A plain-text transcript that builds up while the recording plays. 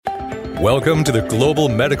Welcome to the Global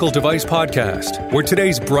Medical Device Podcast, where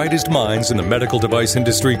today's brightest minds in the medical device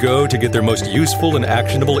industry go to get their most useful and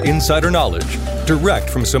actionable insider knowledge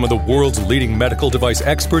direct from some of the world's leading medical device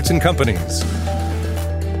experts and companies.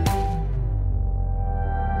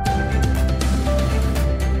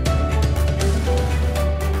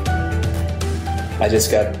 I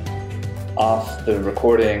just got off the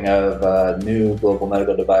recording of a new Global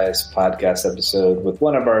Medical Device podcast episode with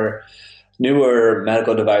one of our newer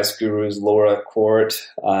medical device gurus, Laura Quart.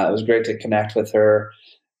 It was great to connect with her,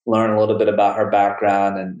 learn a little bit about her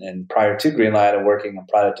background, and prior to Greenlight and working on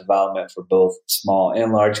product development for both small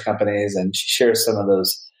and large companies. And she shares some of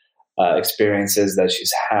those experiences that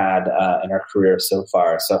she's had in her career so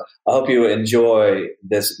far. So I hope you enjoy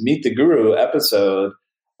this Meet the Guru episode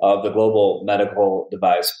of the Global Medical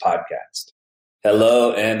Device Podcast.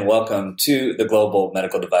 Hello and welcome to the Global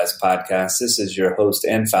Medical Device Podcast. This is your host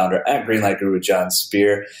and founder at Greenlight Guru, John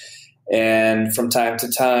Spear. And from time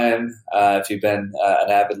to time, if you've been an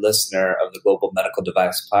avid listener of the Global Medical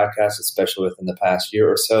Device Podcast, especially within the past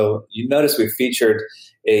year or so, you notice we've featured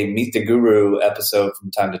a Meet the Guru episode from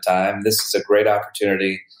time to time. This is a great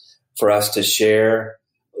opportunity for us to share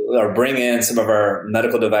or bring in some of our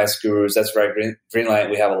medical device gurus. That's right, Greenlight.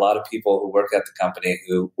 We have a lot of people who work at the company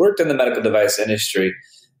who worked in the medical device industry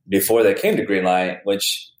before they came to Greenlight,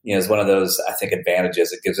 which is one of those, I think,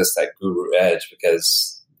 advantages. It gives us that guru edge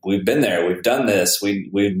because we've been there, we've done this, we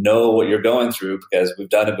know what you're going through because we've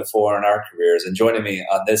done it before in our careers. And joining me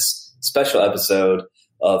on this special episode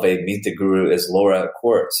of a Meet the Guru is Laura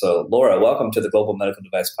Quart. So, Laura, welcome to the Global Medical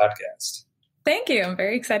Device Podcast. Thank you. I'm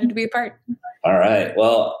very excited to be a part. All right.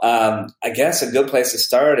 Well, I guess a good place to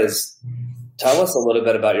start is tell us a little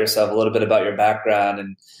bit about yourself, a little bit about your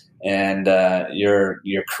background and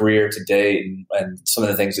your career to date and some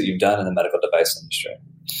of the things that you've done in the medical device industry.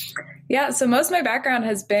 Yeah. So most of my background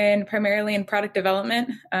has been primarily in product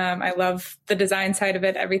development. I love the design side of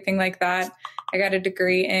it, everything like that. I got a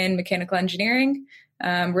degree in mechanical engineering.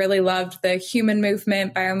 Really loved the human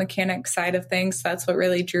movement, biomechanics side of things. That's what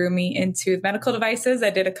really drew me into medical devices.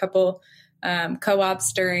 I did a couple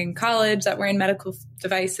co-ops during college that were in medical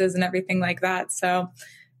devices and everything like that. So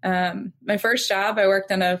my first job, I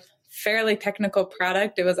worked on a fairly technical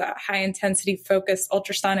product. It was a high-intensity focused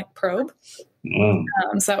ultrasonic probe.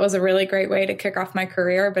 So that was a really great way to kick off my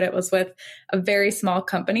career, but it was with a very small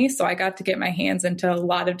company. So I got to get my hands into a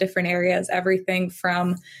lot of different areas, everything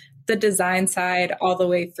from the design side all the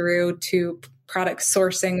way through to product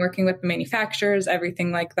sourcing, working with the manufacturers,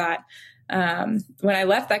 everything like that. When I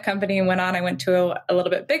left that company and went to a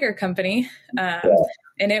little bit bigger company.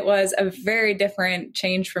 And it was a very different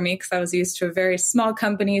change for me because I was used to a very small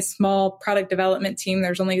company, small product development team.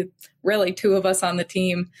 There's only really two of us on the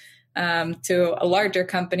team, to a larger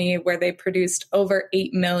company where they produced over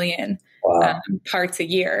 8 million parts a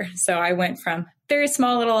year. So I went from very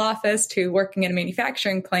small little office to working in a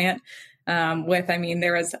manufacturing plant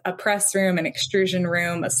there was a press room, an extrusion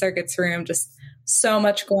room, a circuits room, just so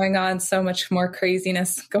much going on, so much more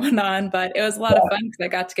craziness going on. But it was a lot of fun because I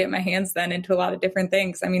got to get my hands then into a lot of different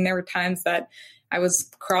things. I mean, there were times that I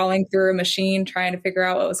was crawling through a machine trying to figure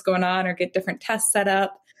out what was going on or get different tests set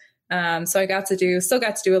up. So I still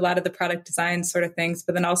got to do a lot of the product design sort of things,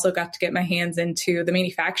 but then also got to get my hands into the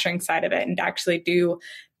manufacturing side of it and actually do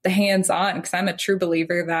the hands-on, because I'm a true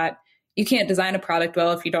believer that you can't design a product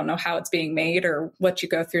well if you don't know how it's being made or what you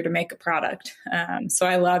go through to make a product. So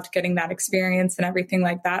I loved getting that experience and everything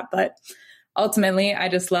like that. But ultimately, I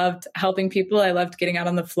just loved helping people. I loved getting out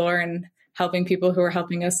on the floor and helping people who were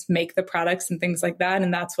helping us make the products and things like that.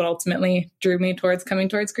 And that's what ultimately drew me towards coming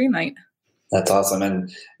towards Greenlight. That's awesome.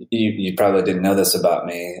 And you probably didn't know this about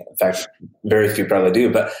me. In fact, very few probably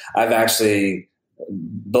do, but I've actually,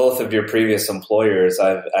 both of your previous employers,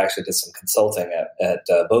 I've actually did some consulting at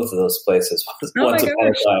both of those places. Once upon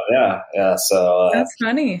a time. Yeah. So that's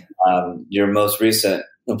funny. Your most recent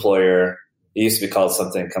employer used to be called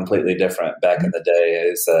something completely different back in the day.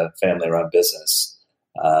 It's a family-run business,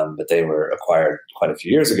 but they were acquired quite a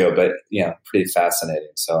few years ago. But pretty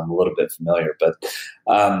fascinating. So I'm a little bit familiar. But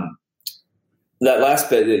that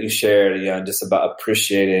last bit that you shared, just about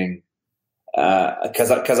appreciating.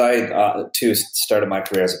 Because I too started my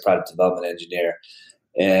career as a product development engineer,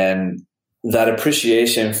 and that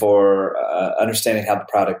appreciation for understanding how the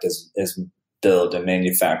product is built and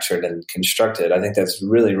manufactured and constructed, I think that's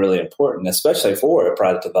really, really important, especially for a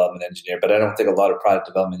product development engineer. But I don't think a lot of product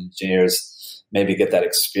development engineers maybe get that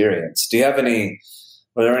experience. Were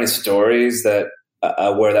there any stories that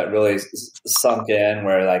where that really sunk in,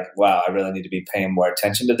 where like, wow, I really need to be paying more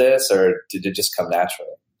attention to this, or did it just come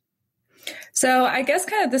naturally? So I guess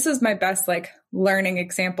kind of this is my best learning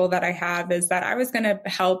example that I have is that I was going to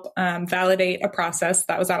help validate a process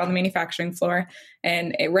that was out on the manufacturing floor,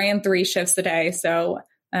 and it ran 3 shifts a day. So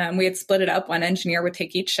we had split it up. One engineer would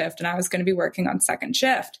take each shift, and I was going to be working on second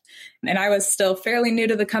shift. And I was still fairly new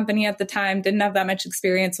to the company at the time, didn't have that much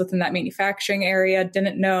experience within that manufacturing area,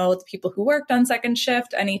 didn't know the people who worked on second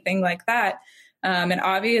shift, anything like that. And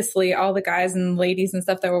obviously all the guys and ladies and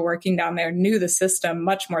stuff that were working down there knew the system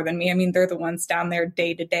much more than me. I mean, they're the ones down there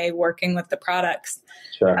day to day working with the products.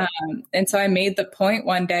 Sure. And so I made the point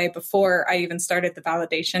one day before I even started the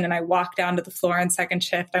validation, and I walked down to the floor on second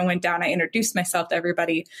shift. I went down, I introduced myself to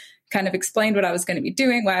everybody, kind of explained what I was going to be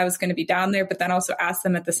doing, why I was going to be down there, but then also asked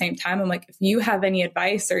them at the same time, I'm like, if you have any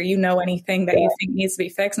advice or you know anything that you think needs to be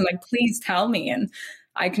fixed, I'm like, please tell me. And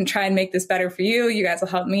I can try and make this better for you. You guys will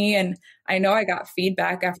help me. And I know I got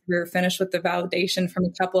feedback after we were finished with the validation from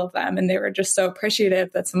a couple of them. And they were just so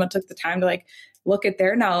appreciative that someone took the time to like look at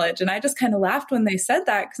their knowledge. And I just kind of laughed when they said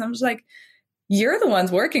that, because I'm just like, you're the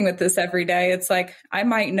ones working with this every day. It's like, I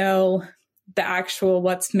might know the actual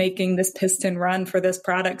what's making this piston run for this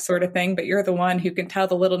product sort of thing, but you're the one who can tell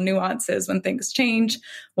the little nuances when things change,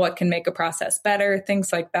 what can make a process better,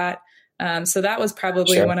 things like that. So that was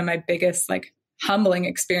probably one of my biggest like humbling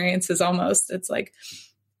experiences almost. It's like,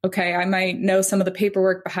 okay, I might know some of the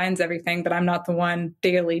paperwork behind everything, but I'm not the one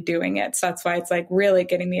daily doing it. So that's why it's like really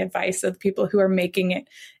getting the advice of the people who are making it.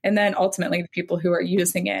 And then ultimately the people who are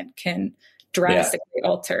using it can drastically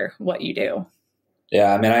alter what you do.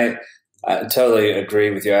 Yeah. I mean, I totally agree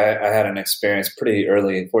with you. I had an experience pretty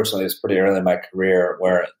early. Fortunately, it was pretty early in my career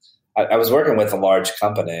where I was working with a large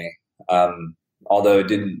company. Although it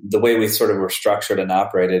didn't, the way we sort of were structured and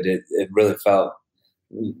operated, it really felt,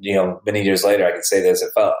 many years later, I can say this,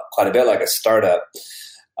 it felt quite a bit like a startup.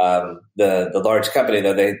 The large company,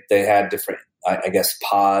 though, they had different, I guess,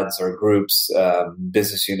 pods or groups,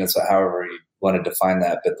 business units, however you want to define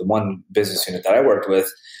that. But the one business unit that I worked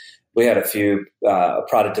with, we had a few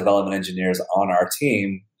product development engineers on our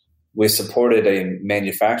team. We supported a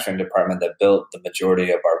manufacturing department that built the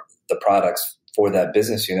majority of the products for that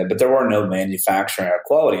business unit, but there were no manufacturing or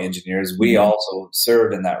quality engineers. We also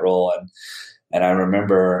served in that role. And I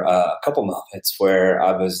remember a couple moments where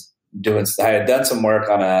I had done some work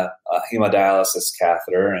on a hemodialysis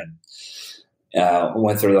catheter and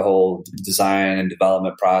went through the whole design and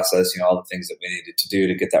development process, all the things that we needed to do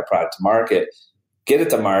to get that product to market, get it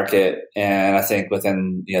to market. And I think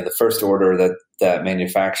within, the first order that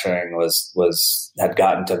manufacturing had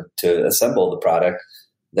gotten to assemble the product,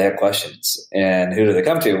 they had questions. And who did they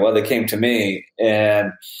come to? Well, they came to me.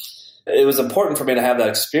 And it was important for me to have that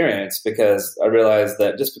experience because I realized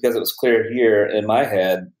that just because it was clear here in my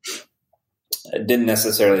head, it didn't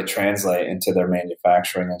necessarily translate into their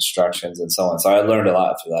manufacturing instructions and so on. So I learned a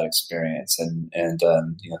lot through that experience and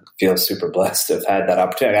feel super blessed to have had that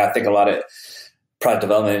opportunity. I think a lot of product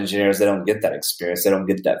development engineers, they don't get that experience. They don't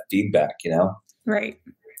get that feedback, Right.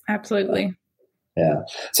 Absolutely. Yeah.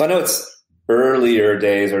 So I know it's earlier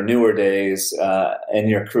days or newer days in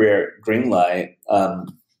your career at Greenlight.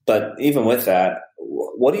 But even with that,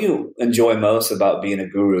 what do you enjoy most about being a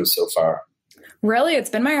guru so far? Really, it's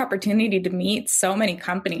been my opportunity to meet so many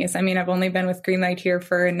companies. I mean, I've only been with Greenlight here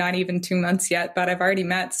for not even 2 months yet, but I've already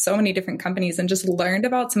met so many different companies and just learned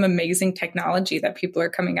about some amazing technology that people are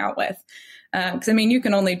coming out with. Because, you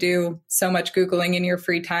can only do so much Googling in your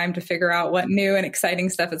free time to figure out what new and exciting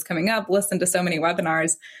stuff is coming up, listen to so many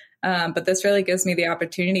webinars. But this really gives me the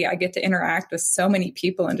opportunity. I get to interact with so many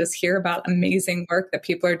people and just hear about amazing work that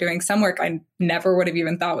people are doing. Some work I never would have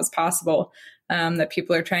even thought was possible that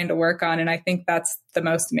people are trying to work on. And I think that's the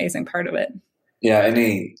most amazing part of it. Yeah.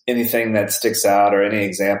 Anything that sticks out or any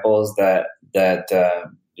examples that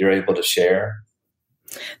you're able to share?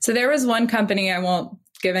 So there was one company, I won't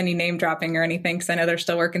give any name dropping or anything because I know they're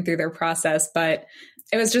still working through their process, but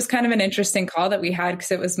it was just kind of an interesting call that we had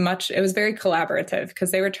because it was very collaborative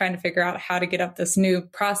because they were trying to figure out how to get up this new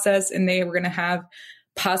process, and they were going to have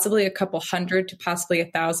possibly a couple hundred to possibly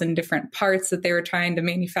 1,000 different parts that they were trying to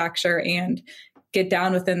manufacture and get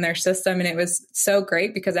down within their system. And it was so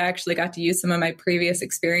great because I actually got to use some of my previous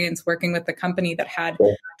experience working with the company that had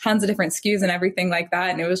tons of different SKUs and everything like that.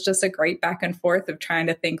 And it was just a great back and forth of trying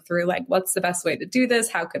to think through like, what's the best way to do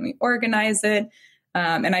this? How can we organize it?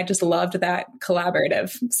 And I just loved that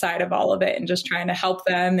collaborative side of all of it and just trying to help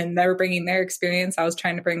them. And they were bringing their experience. I was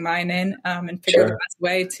trying to bring mine in and figure the best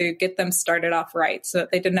way to get them started off right so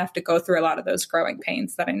that they didn't have to go through a lot of those growing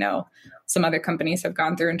pains that I know some other companies have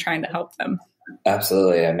gone through and trying to help them.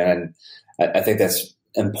 Absolutely. I mean, I think that's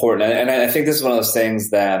important. And I think this is one of those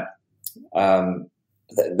things that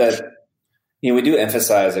we do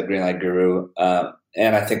emphasize at Greenlight Guru.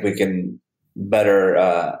 And I think we can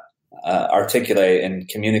better articulate and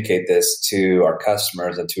communicate this to our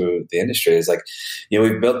customers and to the industry is like,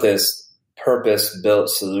 we've built this purpose-built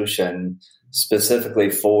solution specifically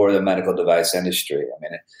for the medical device industry. I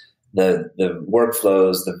mean, the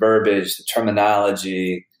workflows, the verbiage, the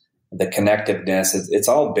terminology, the connectiveness, it's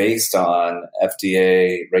all based on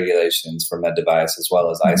FDA regulations for med device, as well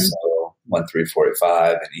as ISO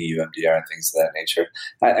 1345 and EU MDR and things of that nature.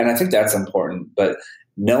 And I think that's important. But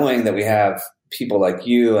knowing that we have people like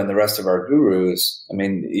you and the rest of our gurus, I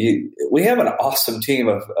mean, we have an awesome team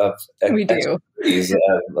of expertise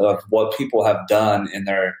of what people have done in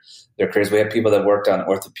their careers. We have people that worked on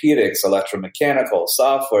orthopedics, electromechanical,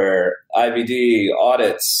 software, IVD,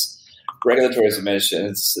 audits, regulatory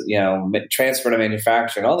submissions, transfer to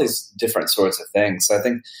manufacturing, all these different sorts of things. So I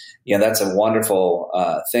think, that's a wonderful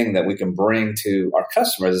thing that we can bring to our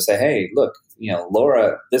customers and say, hey, look,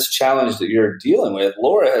 Laura, this challenge that you're dealing with,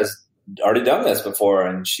 Laura has already done this before,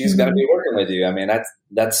 and she's going to be working with you. I mean,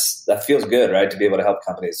 that feels good, right? To be able to help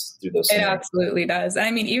companies through those things. It absolutely does.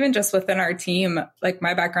 I mean, even just within our team, like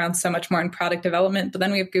my background's so much more in product development, but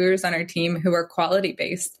then we have gurus on our team who are quality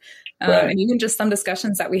based. Right. And even just some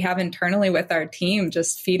discussions that we have internally with our team,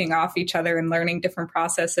 just feeding off each other and learning different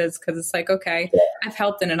processes. Cause it's like, okay, I've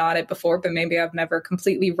helped in an audit before, but maybe I've never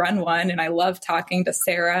completely run one. And I love talking to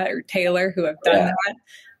Sarah or Taylor who have done that.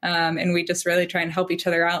 And we just really try and help each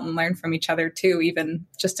other out and learn from each other too, even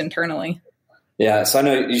just internally. Yeah. So I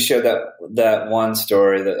know you shared that one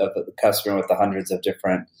story of the customer with the hundreds of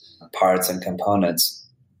different parts and components.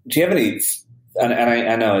 Do you have any, and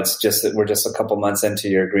I know it's just that we're just a couple months into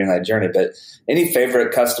your Greenlight journey, but any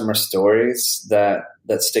favorite customer stories that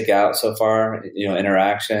stick out so far,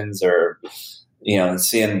 interactions or,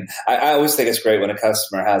 seeing, I always think it's great when a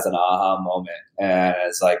customer has an aha moment and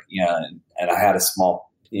it's like, and I had a small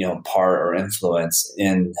part or influence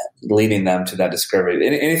in leading them to that discovery.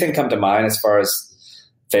 Anything come to mind as far as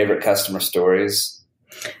favorite customer stories?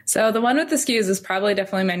 So the one with the SKUs is probably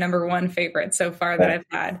definitely my number one favorite so far that I've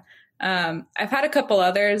had. I've had a couple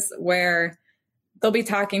others where they'll be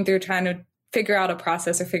talking through trying to figure out a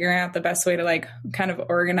process or figuring out the best way to like kind of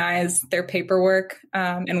organize their paperwork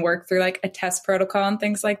and work through like a test protocol and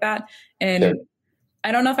things like that. And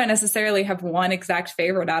I don't know if I necessarily have one exact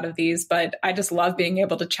favorite out of these, but I just love being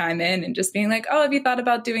able to chime in and just being like, oh, have you thought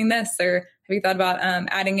about doing this? Or have you thought about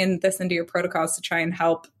adding in this into your protocols to try and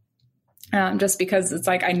help? Just because it's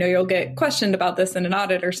like, I know you'll get questioned about this in an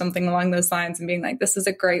audit or something along those lines and being like, this is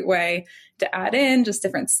a great way to add in just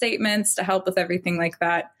different statements to help with everything like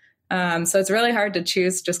that. So it's really hard to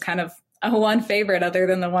choose just kind of a one favorite other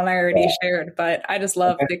than the one I already shared, but I just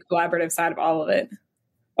love the collaborative side of all of it.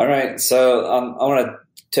 All right. So I want to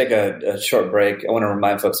take a short break. I want to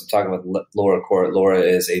remind folks I'm talking with Laura Court. Laura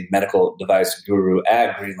is a medical device guru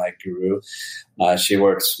at Greenlight Guru. She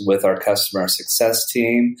works with our customer success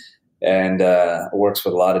team and works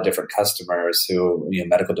with a lot of different customers who,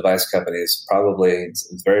 medical device companies, probably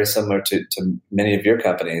it's very similar to many of your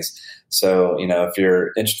companies. So, if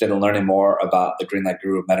you're interested in learning more about the Greenlight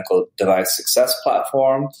Guru medical device success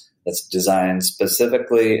platform that's designed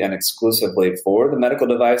specifically and exclusively for the medical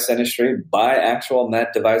device industry by actual med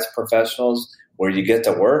device professionals, where you get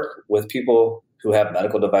to work with people who have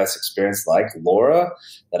medical device experience like Laura,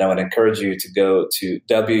 then I would encourage you to go to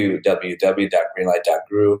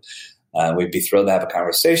www.greenlight.guru. We'd be thrilled to have a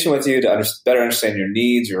conversation with you to better understand your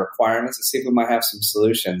needs, your requirements, and see if we might have some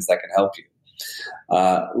solutions that can help you.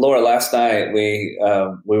 Laura, last night we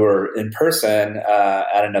were in person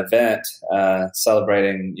at an event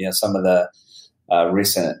celebrating some of the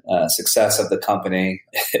recent success of the company.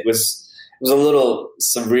 It was a little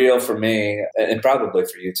surreal for me and probably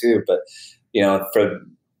for you too, but for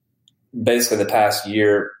basically the past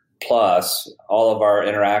year plus, all of our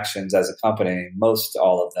interactions as a company, most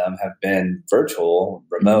all of them have been virtual,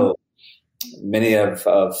 remote. Many of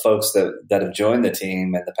folks that have joined the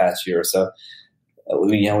team in the past year or so,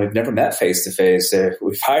 we've never met face to face.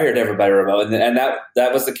 We've hired everybody remote, and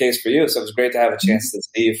that was the case for you. So it was great to have a chance to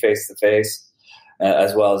see you face to face,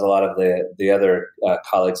 as well as a lot of the other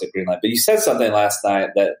colleagues at Greenlight. But you said something last night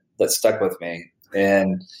that stuck with me,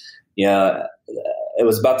 and it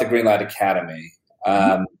was about the Greenlight Academy.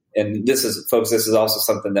 And this is also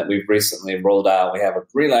something that we've recently rolled out. We have a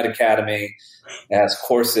Greenlight Academy. It has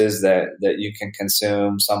courses that you can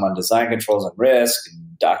consume, some on design controls and risk,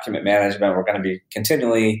 and document management. We're going to be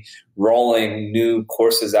continually rolling new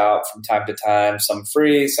courses out from time to time, some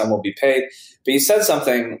free, some will be paid. But you said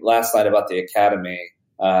something last night about the Academy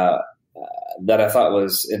that I thought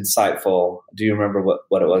was insightful. Do you remember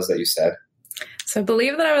what it was that you said? So I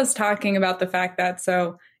believe that I was talking about the fact that,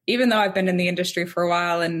 even though I've been in the industry for a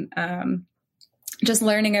while and just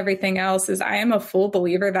learning everything else is I am a full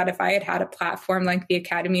believer that if I had had a platform like the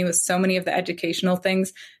Academy with so many of the educational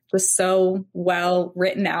things just so well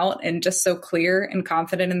written out and just so clear and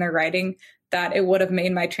confident in their writing, that it would have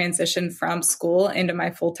made my transition from school into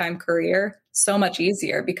my full-time career so much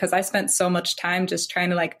easier, because I spent so much time just trying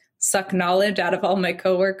to like suck knowledge out of all my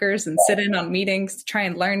coworkers and sit in on meetings to try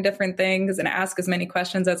and learn different things and ask as many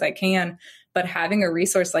questions as I can. But having a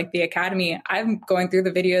resource like the Academy, I'm going through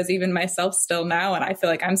the videos even myself still now, and I feel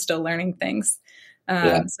like I'm still learning things.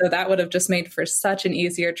 So that would have just made for such an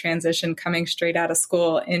easier transition coming straight out of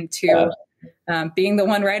school into being the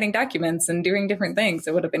one writing documents and doing different things.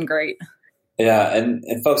 It would have been great. Yeah. And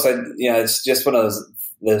folks, it's just one of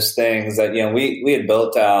those things that, we had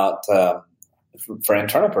built out for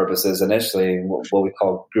internal purposes initially, what we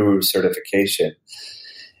call Guru certification.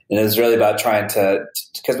 And it was really about trying to,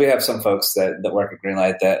 because we have some folks that work at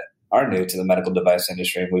Greenlight that are new to the medical device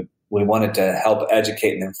industry. We wanted to help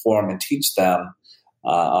educate and inform and teach them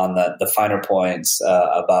on the finer points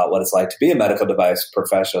about what it's like to be a medical device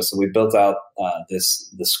professional. So we built out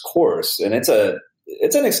this course, and it's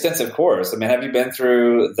an extensive course. I mean, have you been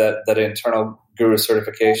through that internal Guru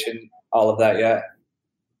certification, all of that yet?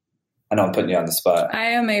 I know I'm putting you on the spot. I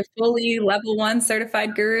am a fully level 1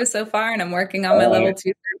 certified guru so far, and I'm working on my level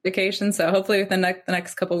 2 certification. So hopefully within the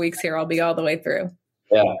next couple of weeks here, I'll be all the way through.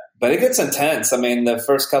 Yeah, but it gets intense. I mean, the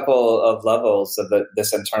first couple of levels of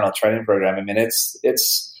this internal training program, I mean, it's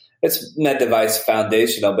med device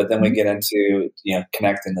foundational, but then we get into,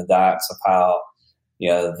 connecting the dots of how,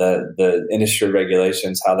 the industry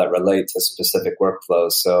regulations, how that relate to specific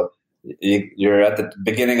workflows. So you're at the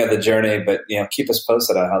beginning of the journey, but keep us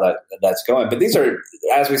posted on how that's going. But these are,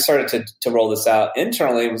 as we started to roll this out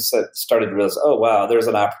internally, we started to realize, oh wow, there's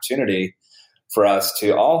an opportunity for us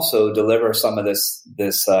to also deliver some of this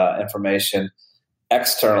information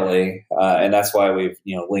externally, and that's why we've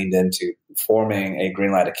leaned into forming a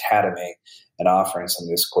Greenlight Academy and offering some of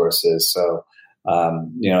these courses. So.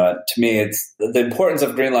 To me, it's the importance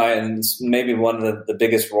of Greenlight, and maybe one of the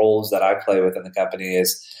biggest roles that I play within the company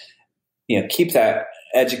is, keep that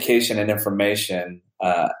education and information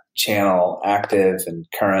channel active and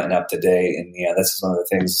current and up to date. And this is one of the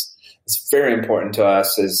things that's very important to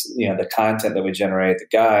us is the content that we generate, the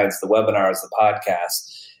guides, the webinars, the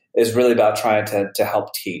podcasts is really about trying to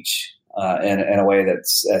help teach in a way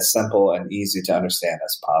that's as simple and easy to understand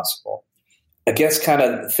as possible. I guess kind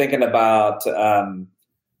of thinking about,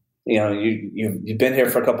 you've been here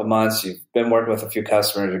for a couple months, you've been working with a few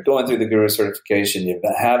customers, you're going through the Guru certification, you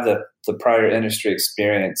have the prior industry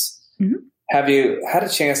experience. Mm-hmm. Have you had a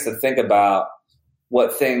chance to think about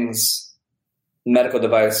what things medical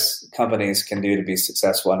device companies can do to be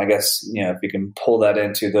successful? And I guess, if you can pull that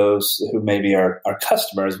into those who maybe are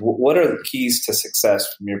customers, what are the keys to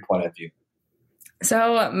success from your point of view?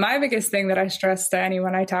 So my biggest thing that I stress to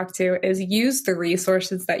anyone I talk to is use the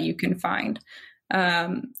resources that you can find.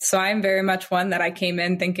 So I'm very much one that I came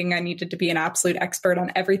in thinking I needed to be an absolute expert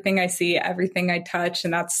on everything I see, everything I touch.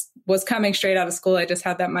 And was coming straight out of school. I just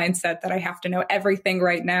had that mindset that I have to know everything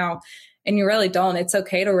right now. And you really don't. It's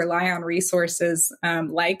okay to rely on resources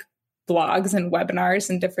like blogs and webinars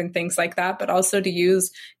and different things like that, but also to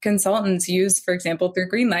use consultants, for example, through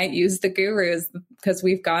Greenlight, use the gurus, because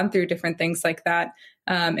we've gone through different things like that.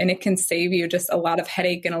 And it can save you just a lot of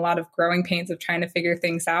headache and a lot of growing pains of trying to figure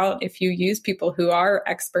things out if you use people who are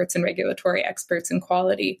experts in regulatory, experts in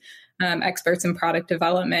quality, experts in product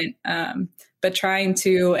development. But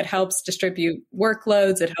it helps distribute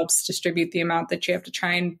workloads. It helps distribute the amount that you have to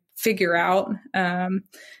try and figure out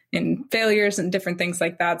and failures and different things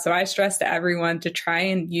like that. So I stress to everyone to try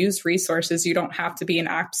and use resources. You don't have to be an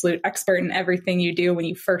absolute expert in everything you do when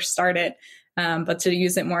you first start it, but to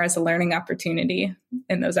use it more as a learning opportunity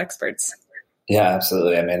in those experts. Yeah,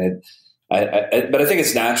 absolutely. I mean, but I think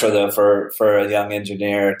it's natural though for a young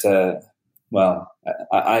engineer to,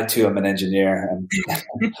 I too am an engineer.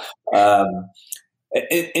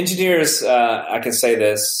 Engineers, I can say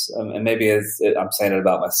this, and maybe I'm saying it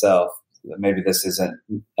about myself. Maybe this isn't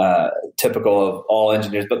typical of all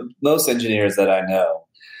engineers, but most engineers that I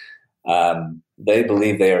know, they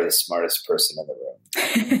believe they are the smartest person in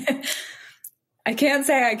the room. I can't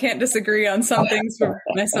say I can't disagree on some things for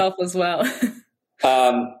myself as well.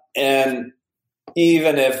 And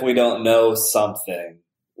even if we don't know something,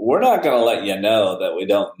 we're not going to let you know that we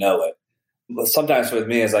don't know it. But sometimes with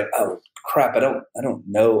me, it's like, oh crap, I don't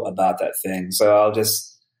know about that thing. So I'll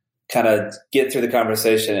just kind of get through the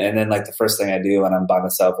conversation. And then like the first thing I do when I'm by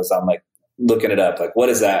myself is I'm like looking it up, like, what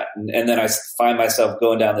is that? And then I find myself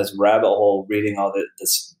going down this rabbit hole, reading all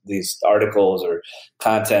these articles or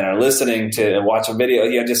content or listening to and watch a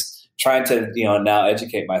video, just trying to, now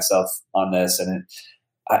educate myself on this. And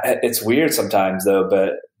it's weird sometimes though,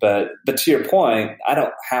 but to your point, I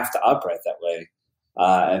don't have to operate that way.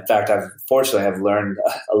 In fact, fortunately have learned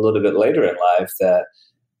a little bit later in life that,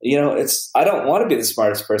 I don't want to be the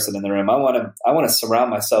smartest person in the room. I want to surround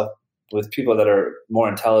myself with people that are more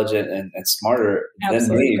intelligent and smarter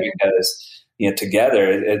Absolutely. than me, because,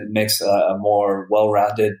 together it makes a more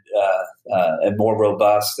well-rounded and more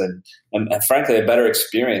robust and frankly, a better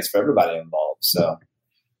experience for everybody involved. So.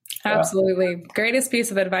 Absolutely. Greatest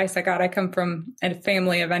piece of advice I got, I come from a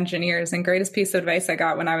family of engineers, and greatest piece of advice I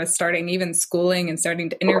got when I was starting even schooling and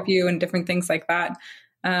starting to interview and different things like that,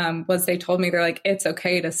 was they told me, they're like, it's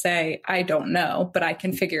okay to say, I don't know, but I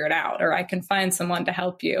can figure it out, or I can find someone to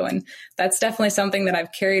help you. And that's definitely something that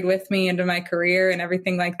I've carried with me into my career and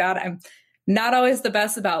everything like that. I'm not always the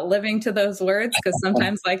best about living to those words, because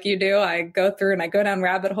sometimes, like you do, I go through and I go down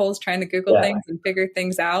rabbit holes trying to Google things and figure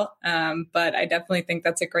things out. But I definitely think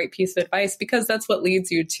that's a great piece of advice, because that's what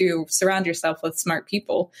leads you to surround yourself with smart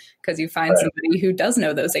people, because you find somebody who does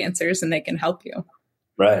know those answers and they can help you.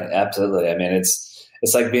 Right. Absolutely. I mean,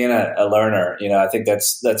 it's like being a learner. I think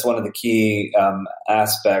that's one of the key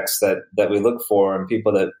aspects that we look for in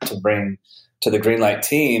people to bring to the Greenlight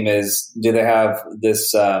team is, do they have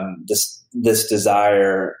this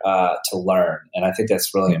desire to learn? And I think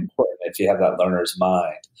that's really important if you have that learner's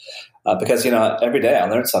mind, because every day I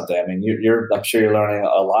learn something. I mean, I'm sure you're learning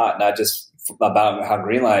a lot, not just about how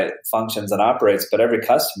Greenlight functions and operates, but every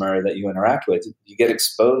customer that you interact with, you get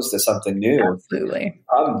exposed to something new. Absolutely.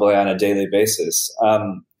 Probably on a daily basis.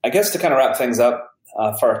 I guess to kind of wrap things up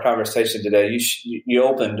for our conversation today, you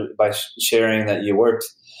opened by sharing that you worked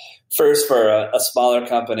first for a smaller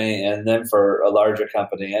company and then for a larger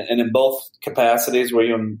company. And in both capacities, were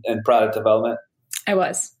you in product development? I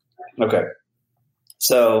was. Okay.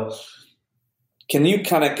 So can you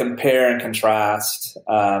kind of compare and contrast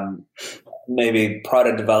maybe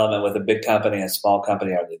product development with a big company and a small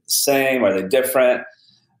company? Are they the same? Are they different?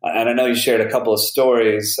 And I know you shared a couple of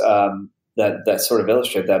stories that sort of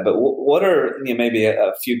illustrate that, but what are maybe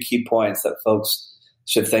a few key points that folks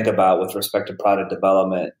should think about with respect to product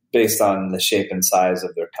development based on the shape and size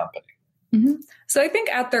of their company? Mm-hmm. So I think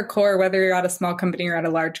at their core, whether you're at a small company or at a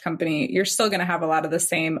large company, you're still going to have a lot of the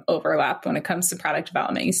same overlap when it comes to product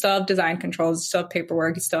development. You still have design controls, you still have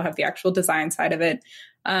paperwork, you still have the actual design side of it.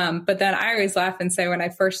 But then I always laugh and say, when I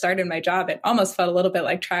first started my job, it almost felt a little bit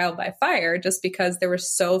like trial by fire, just because there were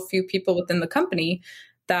so few people within the company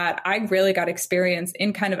that I really got experience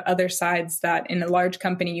in kind of other sides that in a large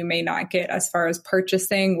company you may not get, as far as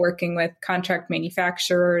purchasing, working with contract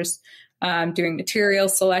manufacturers, doing material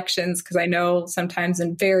selections, because I know sometimes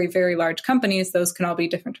in very, very large companies, those can all be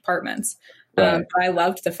different departments. Right. But I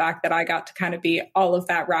loved the fact that I got to kind of be all of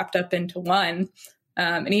that wrapped up into one.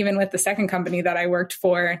 And even with the second company that I worked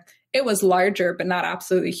for, it was larger, but not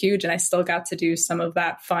absolutely huge. And I still got to do some of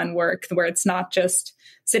that fun work where it's not just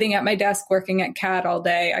sitting at my desk working at CAD all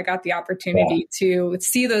day. I got the opportunity to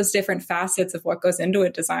see those different facets of what goes into a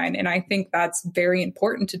design. And I think that's very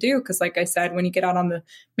important to do, because like I said, when you get out on the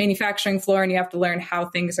manufacturing floor and you have to learn how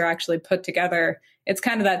things are actually put together, it's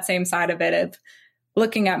kind of that same side of it of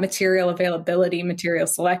looking at material availability, material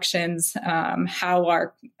selections, how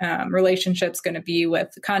our relationship's going to be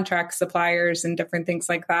with contract suppliers and different things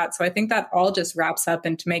like that. So I think that all just wraps up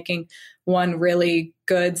into making one really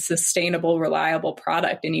good, sustainable, reliable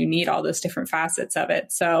product. And you need all those different facets of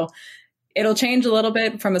it. So it'll change a little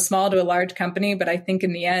bit from a small to a large company, but I think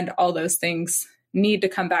in the end, all those things need to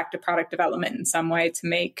come back to product development in some way to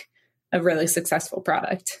make a really successful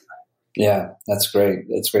product. Yeah, that's great.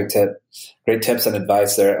 That's great tip. Great tips and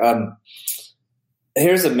advice there.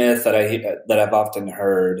 Here's a myth that I've often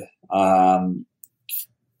heard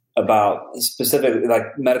about specifically like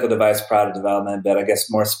medical device product development, but I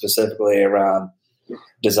guess more specifically around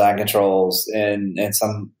design controls and in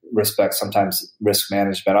some respects, sometimes risk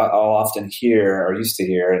management. I'll often hear, or used to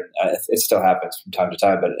hear, and it still happens from time to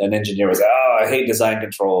time, but an engineer was, I hate design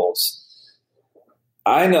controls.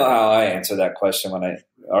 I know how I answer that question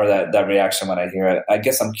or that reaction when I hear it. I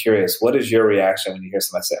guess I'm curious, what is your reaction when you hear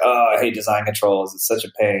somebody say, I hate design controls, it's such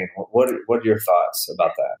a pain? What are your thoughts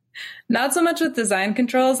about that? Not so much with design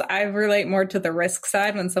controls. I relate more to the risk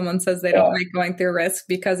side when someone says they don't like going through risk,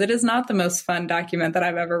 because it is not the most fun document that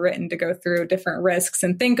I've ever written to go through different risks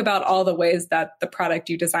and think about all the ways that the product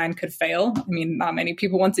you design could fail. I mean, not many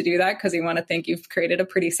people want to do that because you want to think you've created a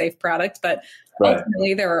pretty safe product, but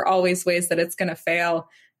ultimately there are always ways that it's going to fail.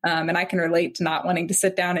 And I can relate to not wanting to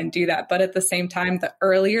sit down and do that. But at the same time, the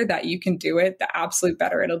earlier that you can do it, the absolute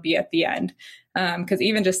better it'll be at the end. Because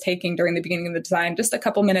even just taking during the beginning of the design, just a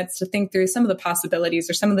couple minutes to think through some of the possibilities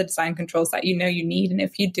or some of the design controls that you know you need. And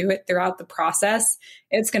if you do it throughout the process,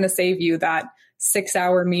 it's going to save you that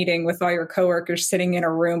 6-hour meeting with all your coworkers sitting in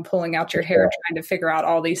a room, pulling out your hair, trying to figure out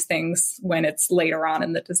all these things when it's later on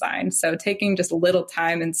in the design. So taking just a little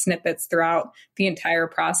time and snippets throughout the entire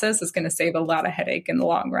process is going to save a lot of headache in the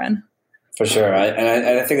long run. For sure.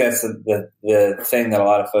 I think that's the thing that a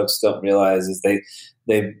lot of folks don't realize is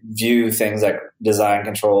they view things like design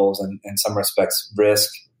controls and in some respects risk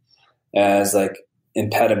as like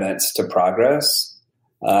impediments to progress.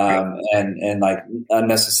 And like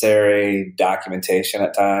unnecessary documentation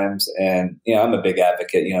at times. And, I'm a big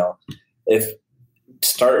advocate, if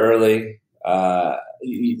start early,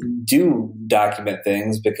 you do document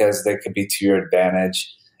things because they could be to your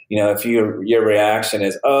advantage. If your reaction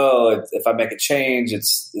is, if I make a change,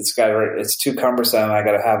 it's too cumbersome. I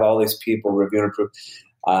got to have all these people review and approve.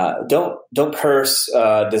 Don't curse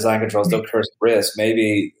design controls. Don't curse risk.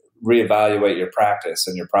 Maybe reevaluate your practice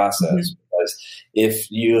and your process. Mm-hmm. Because if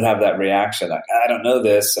you have that reaction, like, I don't know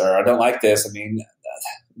this, or I don't like this,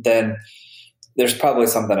 then there's probably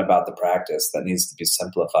something about the practice that needs to be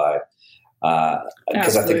simplified.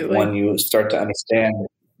 Because I think when you start to understand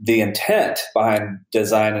the intent behind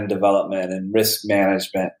design and development and risk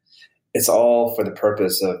management, it's all for the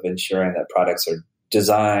purpose of ensuring that products are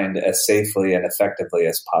designed as safely and effectively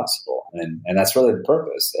as possible. And that's really the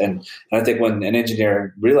purpose. And I think when an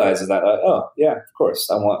engineer realizes that, of course,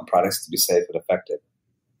 I want products to be safe and effective.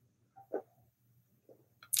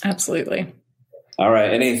 Absolutely. All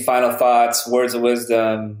right. Any final thoughts, words of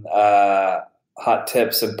wisdom, hot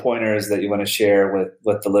tips and pointers that you want to share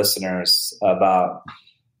with the listeners about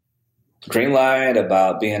Greenlight,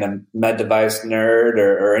 about being a med device nerd,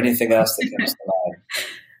 or anything else that comes to mind?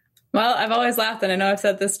 Well, I've always laughed, and I know I've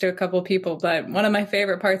said this to a couple of people, but one of my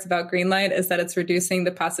favorite parts about Greenlight is that it's reducing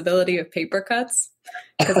the possibility of paper cuts.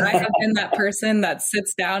 Because I have been that person that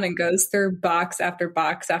sits down and goes through box after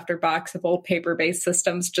box after box of old paper-based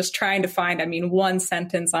systems, just trying to find, one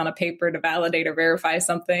sentence on a paper to validate or verify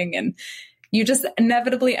something. And you just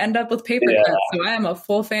inevitably end up with paper cuts. So I am a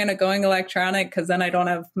full fan of going electronic because then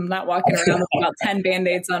I'm not walking around with about 10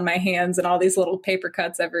 Band-Aids on my hands and all these little paper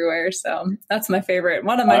cuts everywhere. So that's one of my favorite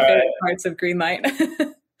parts of Greenlight.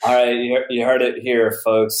 All right. You heard it here,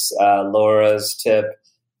 folks. Laura's tip: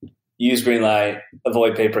 use Greenlight,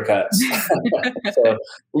 avoid paper cuts. So,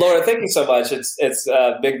 Laura, thank you so much. It's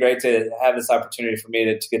been great to have this opportunity for me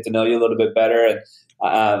to get to know you a little bit better. And,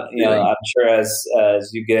 I'm sure as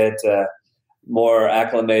you get more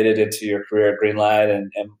acclimated into your career at Greenlight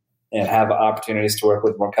and have opportunities to work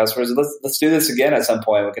with more customers, let's do this again at some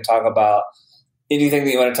point. We can talk about anything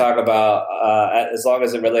that you want to talk about, as long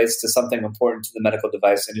as it relates to something important to the medical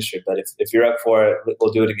device industry. But if you're up for it,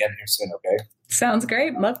 we'll do it again here soon, okay? Sounds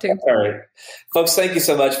great. Love to. All right. Folks, thank you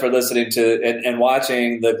so much for listening to and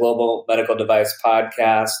watching the Global Medical Device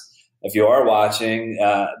Podcast. If you are watching,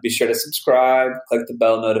 be sure to subscribe, click the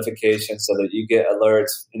bell notification so that you get alerts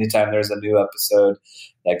anytime there's a new episode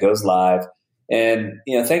that goes live. And,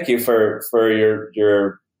 thank you for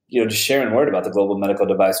your just sharing word about the Global Medical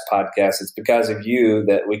Device Podcast. It's because of you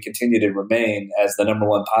that we continue to remain as the number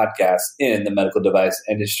one podcast in the medical device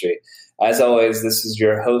industry. As always, this is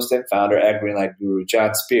your host and founder at Greenlight Guru,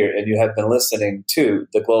 John Spear, and you have been listening to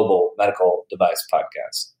the Global Medical Device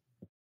Podcast.